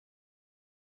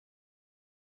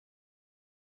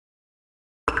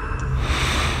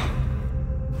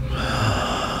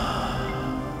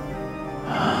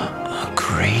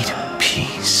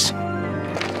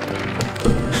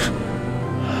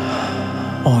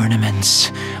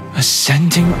Ornaments,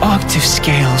 ascending octave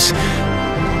scales,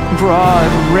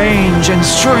 broad range and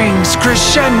strings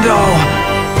crescendo.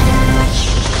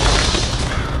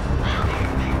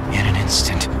 In an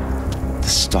instant, the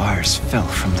stars fell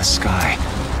from the sky,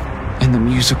 and the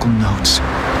musical notes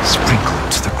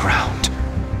sprinkled to the ground.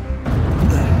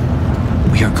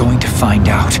 We are going to find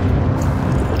out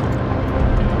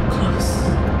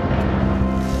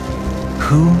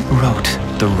who wrote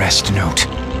the rest note.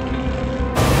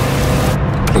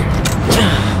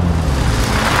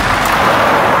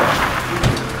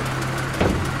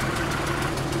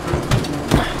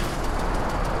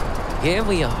 Here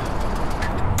we are.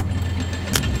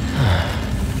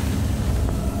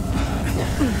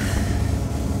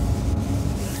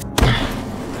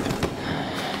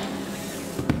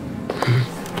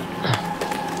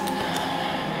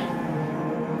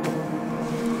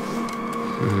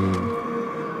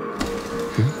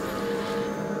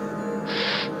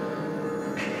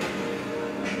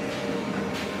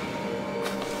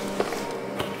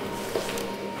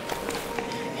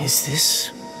 Is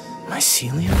this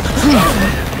mycelium? No!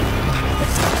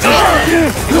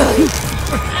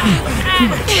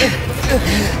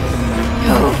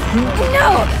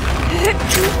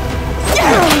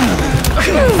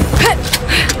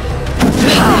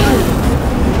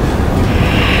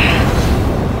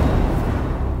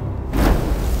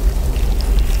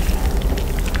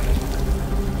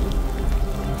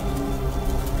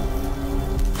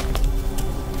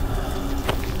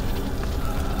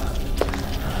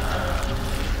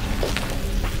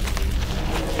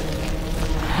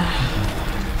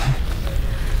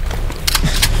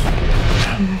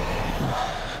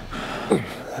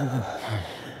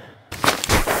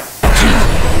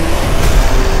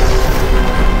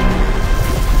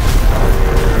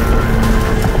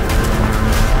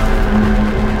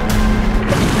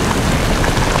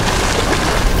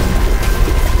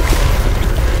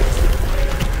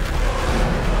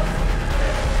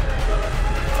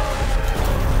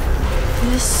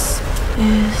 This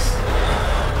is...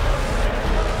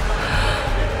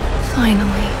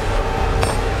 finally...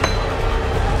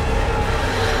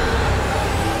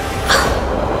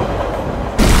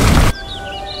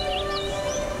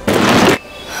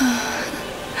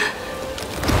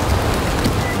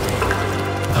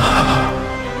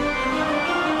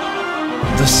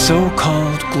 The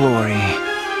so-called glory.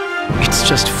 It's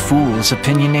just fool's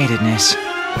opinionatedness.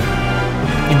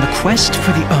 In the quest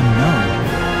for the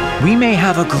unknown, we may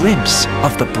have a glimpse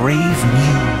of the brave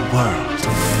new world.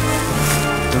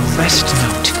 The rest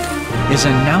note is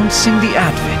announcing the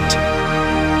advent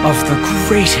of the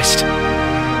greatest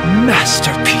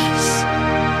masterpiece.